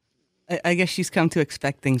him. I guess she's come to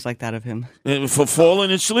expect things like that of him. For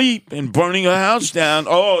falling asleep and burning her house down.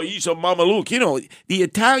 Oh, he's a Mama Luke. The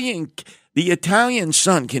Italian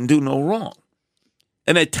son can do no wrong.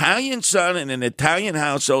 An Italian son in an Italian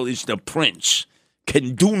household is the prince.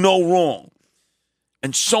 Can do no wrong.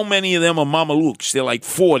 And so many of them are Mama Lukes. They're like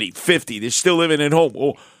 40, 50. They're still living at home.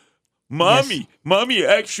 Oh, Mommy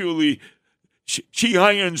actually, she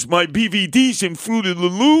irons my BVDs in Fruit of the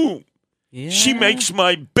Loom. Yeah. She makes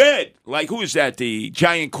my bed. Like, who is that? The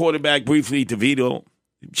giant quarterback, briefly, DeVito.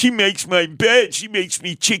 She makes my bed. She makes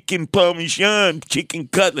me chicken parmesan, chicken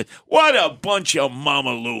cutlet. What a bunch of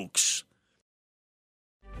Mama Lukes.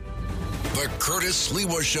 The Curtis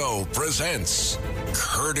Sliwa Show presents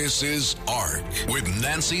Curtis's Ark with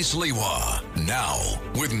Nancy Sliwa. Now,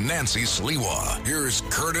 with Nancy Sliwa, here's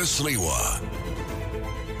Curtis Sliwa.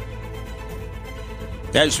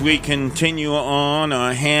 As we continue on,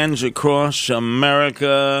 our hands across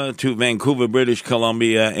America to Vancouver, British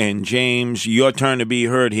Columbia, and James, your turn to be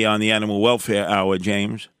heard here on the Animal Welfare Hour,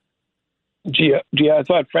 James. Gee, I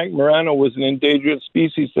thought Frank Morano was an endangered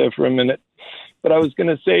species there for a minute. But I was going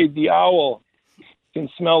to say the owl can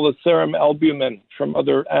smell the serum albumin from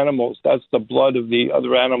other animals. That's the blood of the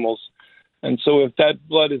other animals. And so if that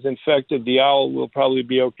blood is infected, the owl will probably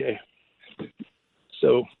be okay.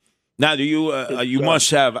 So now, do you must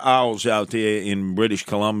have owls out there in British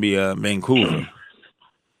Columbia, Vancouver.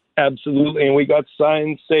 Absolutely. And we got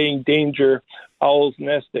signs saying danger, owls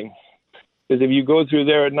nesting. Because if you go through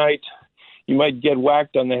there at night, you might get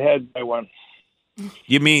whacked on the head by one.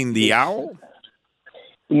 You mean the owl?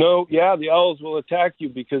 No, yeah, the owls will attack you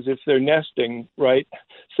because if they're nesting, right?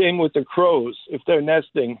 Same with the crows. If they're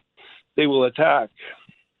nesting, they will attack.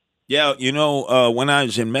 Yeah, when I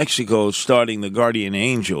was in Mexico starting the Guardian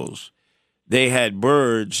Angels, they had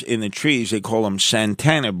birds in the trees. They call them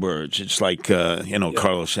Santana birds. It's like,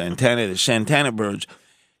 Carlos Santana, the Santana birds.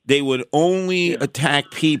 They would only attack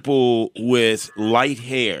people with light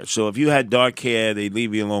hair. So if you had dark hair, they'd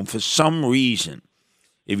leave you alone for some reason.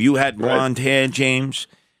 If you had blonde hair, James,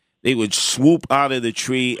 they would swoop out of the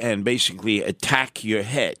tree and basically attack your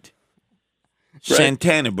head. Right.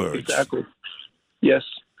 Santana birds. Exactly. Yes.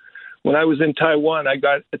 When I was in Taiwan, I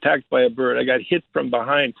got attacked by a bird. I got hit from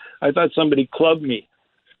behind. I thought somebody clubbed me.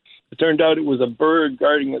 It turned out it was a bird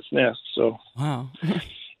guarding its nest. So, wow.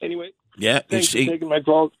 Anyway. Yeah. Thanks for taking my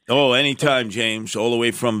call. Oh, anytime, James. All the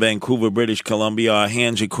way from Vancouver, British Columbia, our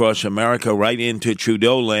hands across America, right into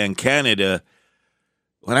Trudeau land, Canada.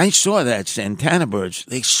 When I saw that Santana birds,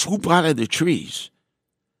 they swoop out of the trees.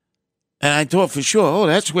 And I thought for sure,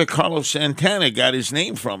 that's where Carlos Santana got his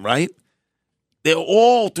name from, right? They're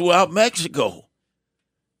all throughout Mexico.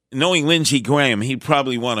 Knowing Lindsey Graham, he'd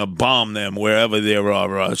probably want to bomb them wherever there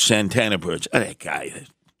are Santana birds. Oh, that guy.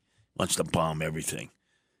 Wants to bomb everything.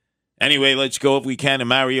 Anyway, let's go if we can. And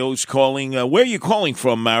Mario's calling. Where are you calling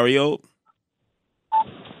from, Mario?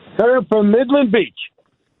 Curtis from Midland Beach.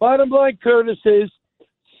 Bottom line, Curtis, is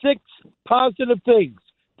 6 positive things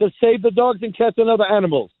to save the dogs and cats and other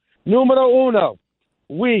animals. Numero uno,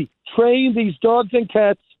 we train these dogs and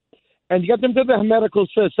cats and get them to the medical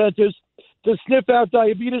centers to sniff out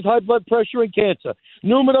diabetes, high blood pressure, and cancer.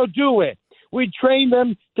 Numero due, we train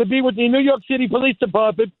them to be with the New York City Police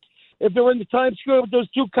Department. If they were in the Times Square with those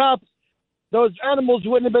 2 cops, those animals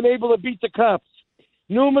wouldn't have been able to beat the cops.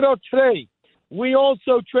 Numero tres, we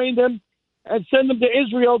also train them and send them to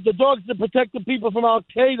Israel, the dogs to protect the people from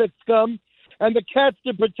Al-Qaeda scum, and the cats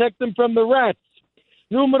to protect them from the rats.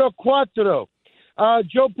 Numero cuatro,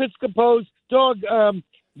 Joe Piscopo's dog,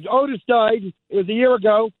 Otis, died. It was a year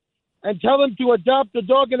ago. And tell him to adopt a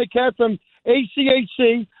dog and a cat from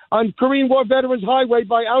ACHC on Korean War Veterans Highway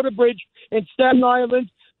by Outer Bridge in Staten Island,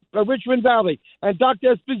 Richmond Valley. And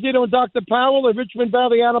Dr. Esposito and Dr. Powell of Richmond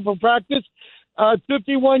Valley Animal Practice,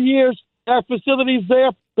 51 years, our facilities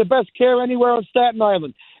there, the best care anywhere on Staten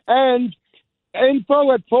Island. And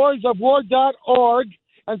info at pawsofwar.org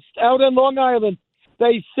and out in Long Island.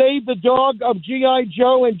 They saved the dog of G.I.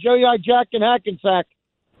 Joe and G.I. Jack in Hackensack.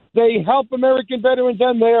 They help American veterans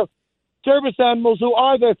and their service animals who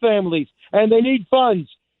are their families, and they need funds.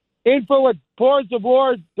 Info at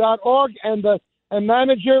pawsofwar.org, and the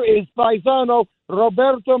manager is Paisano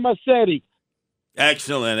Roberto Massetti.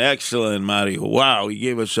 Excellent, Mario. Wow, he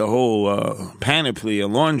gave us a whole panoply, a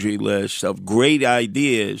laundry list of great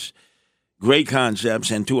ideas, great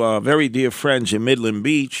concepts. And to our very dear friends in Midland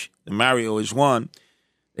Beach, Mario is one,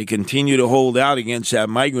 they continue to hold out against that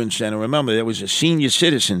migrant center. Remember, there was a senior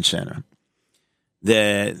citizen center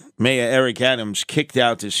that Mayor Eric Adams kicked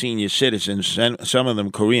out to senior citizens, some of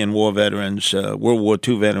them Korean War veterans, World War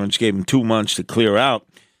II veterans, gave them 2 months to clear out.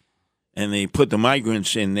 And they put the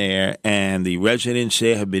migrants in there, and the residents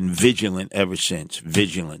there have been vigilant ever since.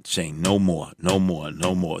 Vigilant, saying no more, no more,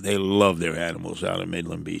 no more. They love their animals out of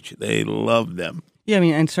Midland Beach. They love them. Yeah, I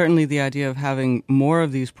mean, and certainly the idea of having more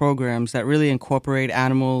of these programs that really incorporate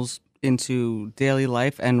animals into daily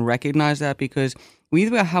life and recognize that, because we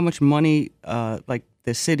think about how much money like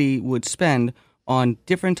the city would spend on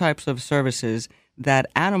different types of services that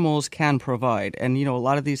animals can provide. And, a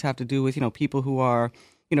lot of these have to do with, people who are,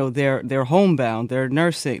 they're homebound, they're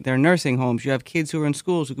nursing homes. You have kids who are in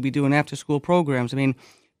schools who could be doing after school programs. I mean,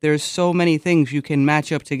 there's so many things you can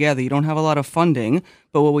match up together. You don't have a lot of funding,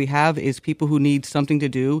 but what we have is people who need something to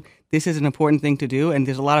do. This is an important thing to do, and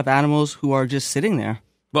there's a lot of animals who are just sitting there.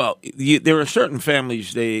 Well, there are certain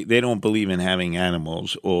families, they don't believe in having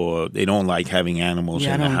animals, or they don't like having animals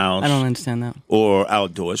in the house. I don't understand that. Or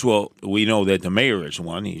outdoors. Well, we know that the mayor is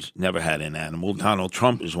one. He's never had an animal. Donald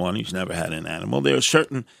Trump is one. He's never had an animal. There are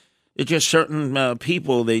certain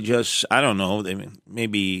people, they just, I don't know, they may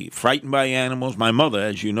be frightened by animals. My mother,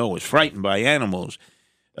 as you know, was frightened by animals.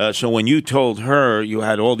 So when you told her you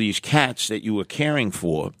had all these cats that you were caring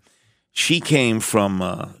for, she came from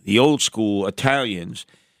the old school Italians,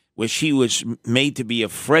 where she was made to be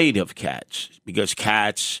afraid of cats because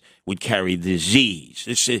cats would carry disease.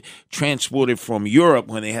 This is transported from Europe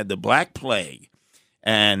when they had the Black Plague.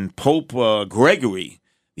 And Pope Gregory,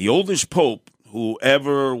 the oldest pope who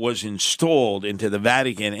ever was installed into the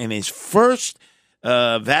Vatican, and his first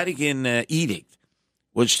Vatican edict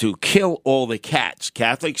was to kill all the cats.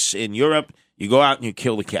 Catholics in Europe, you go out and you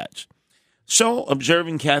kill the cats. So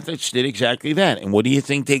observant Catholics did exactly that. And what do you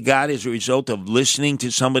think they got as a result of listening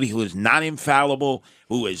to somebody who is not infallible,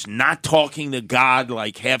 who is not talking to God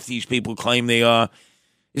like half these people claim they are,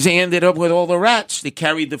 is they ended up with all the rats that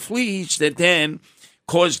carried the fleas that then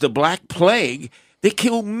caused the Black Plague that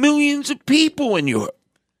killed millions of people in Europe.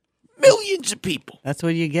 Millions of people. That's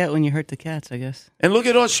what you get when you hurt the cats, I guess. And look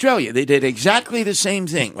at Australia. They did exactly the same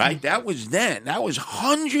thing, right? That was then. That was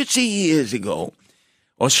hundreds of years ago.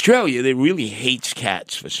 Australia, that really hates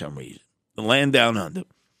cats for some reason. The land down under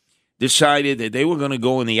decided that they were going to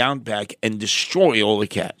go in the outback and destroy all the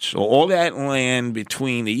cats. So all that land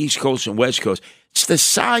between the East Coast and West Coast, it's the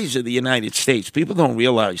size of the United States. People don't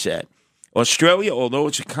realize that. Australia, although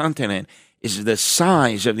it's a continent, is the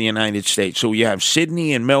size of the United States. So you have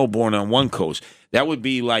Sydney and Melbourne on one coast. That would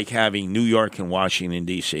be like having New York and Washington,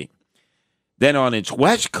 D.C. Then on its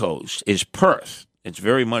west coast is Perth. It's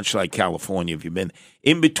very much like California, if you've been.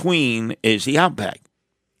 In between is the outback.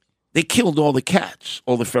 They killed all the cats,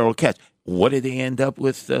 all the feral cats. What did they end up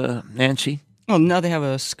with, Nancy? Well, now they have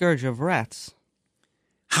a scourge of rats.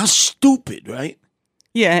 How stupid, right?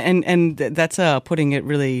 Yeah, and that's putting it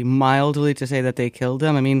really mildly to say that they killed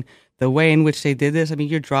them. I mean, the way in which they did this, I mean,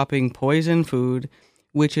 you're dropping poison food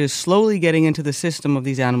which is slowly getting into the system of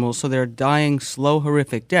these animals, so they're dying slow,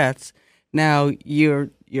 horrific deaths. Now you're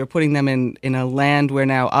putting them in a land where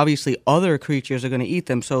now obviously other creatures are going to eat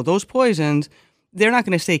them. So those poisons, they're not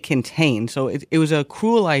going to stay contained. So it was a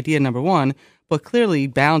cruel idea, number one, but clearly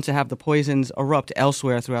bound to have the poisons erupt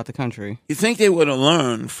elsewhere throughout the country. You think they would have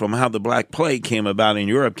learned from how the Black Plague came about in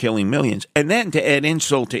Europe, killing millions, and then to add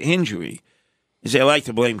insult to injury, is they like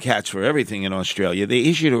to blame cats for everything in Australia. They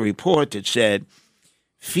issued a report that said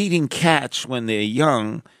feeding cats when they're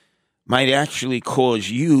young might actually cause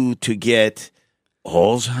you to get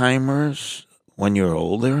Alzheimer's when you're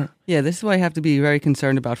older. Yeah, this is why I have to be very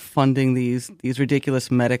concerned about funding these ridiculous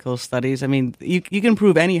medical studies. I mean, you can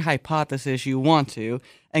prove any hypothesis you want to,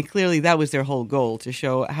 and clearly that was their whole goal, to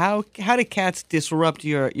show how do cats disrupt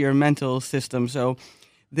your mental system. So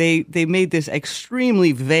they made this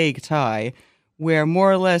extremely vague tie where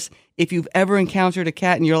more or less, if you've ever encountered a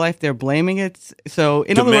cat in your life, they're blaming it. So,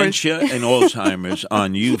 in other words, dementia and Alzheimer's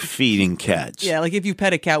on you feeding cats. Yeah, like if you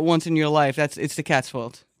pet a cat once in your life, it's the cat's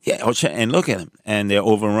fault. Yeah, and look at them, and they're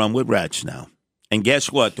overrun with rats now. And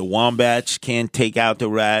guess what? The wombats can't take out the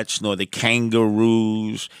rats, nor the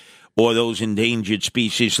kangaroos, or those endangered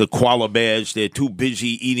species, the koala bears. They're too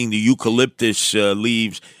busy eating the eucalyptus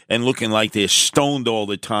leaves and looking like they're stoned all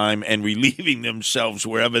the time and relieving themselves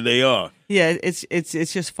wherever they are. Yeah,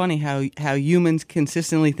 it's just funny how humans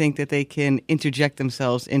consistently think that they can interject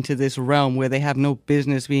themselves into this realm where they have no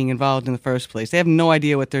business being involved in the first place. They have no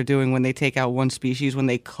idea what they're doing when they take out one species, when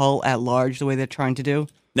they cull at large the way they're trying to do.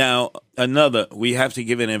 Now, we have to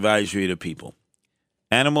give an advisory to people.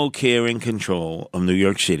 Animal Care and Control of New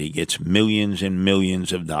York City gets millions and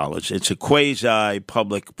millions of dollars. It's a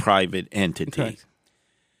quasi-public-private entity. Correct.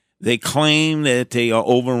 They claim that they are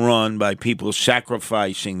overrun by people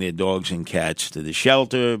sacrificing their dogs and cats to the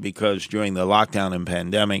shelter because during the lockdown and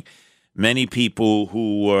pandemic, many people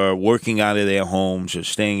who were working out of their homes or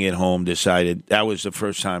staying at home decided that was the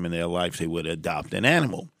first time in their life they would adopt an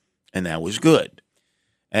animal, and that was good.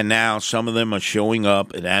 And now some of them are showing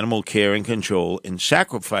up at Animal Care and Control and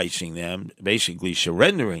sacrificing them, basically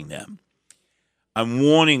surrendering them. I'm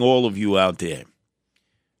warning all of you out there.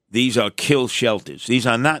 These are kill shelters. These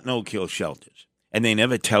are not no-kill shelters. And they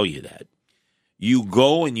never tell you that. You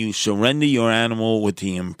go and you surrender your animal with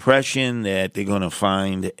the impression that they're going to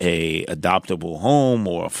find a adoptable home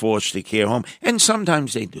or a foster care home. And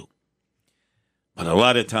sometimes they do. But a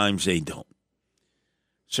lot of times they don't.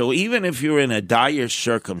 So even if you're in a dire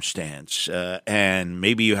circumstance and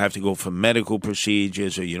maybe you have to go for medical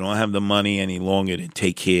procedures or you don't have the money any longer to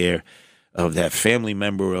take care of that family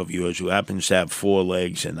member of yours who happens to have 4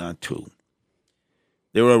 legs and not 2,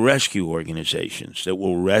 there are rescue organizations that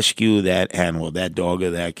will rescue that animal, that dog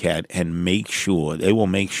or that cat, and they will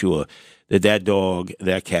make sure that dog,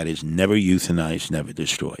 that cat is never euthanized, never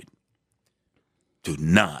destroyed. Do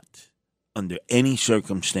not, under any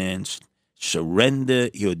circumstance, surrender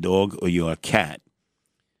your dog or your cat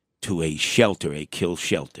to a shelter, a kill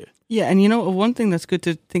shelter. Yeah, and one thing that's good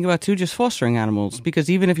to think about too, just fostering animals, because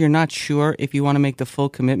even if you're not sure if you want to make the full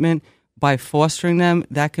commitment, by fostering them,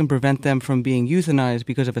 that can prevent them from being euthanized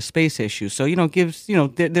because of a space issue. So,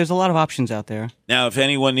 there's a lot of options out there. Now, if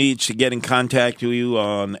anyone needs to get in contact with you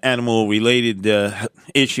on animal-related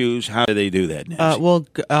issues, how do they do that, Nancy?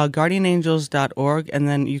 Guardianangels.org, and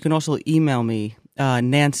then you can also email me,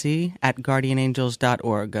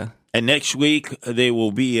 Nancy@guardianangels.org. And next week, there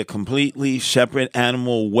will be a completely separate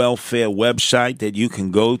animal welfare website that you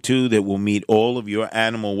can go to that will meet all of your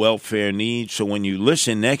animal welfare needs. So when you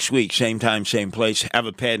listen next week, same time, same place, have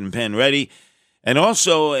a pad and pen ready. And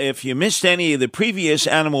also, if you missed any of the previous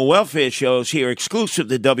animal welfare shows here, exclusive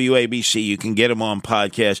to WABC, you can get them on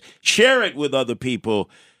podcast. Share it with other people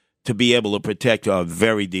to be able to protect our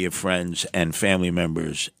very dear friends and family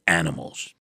members' animals.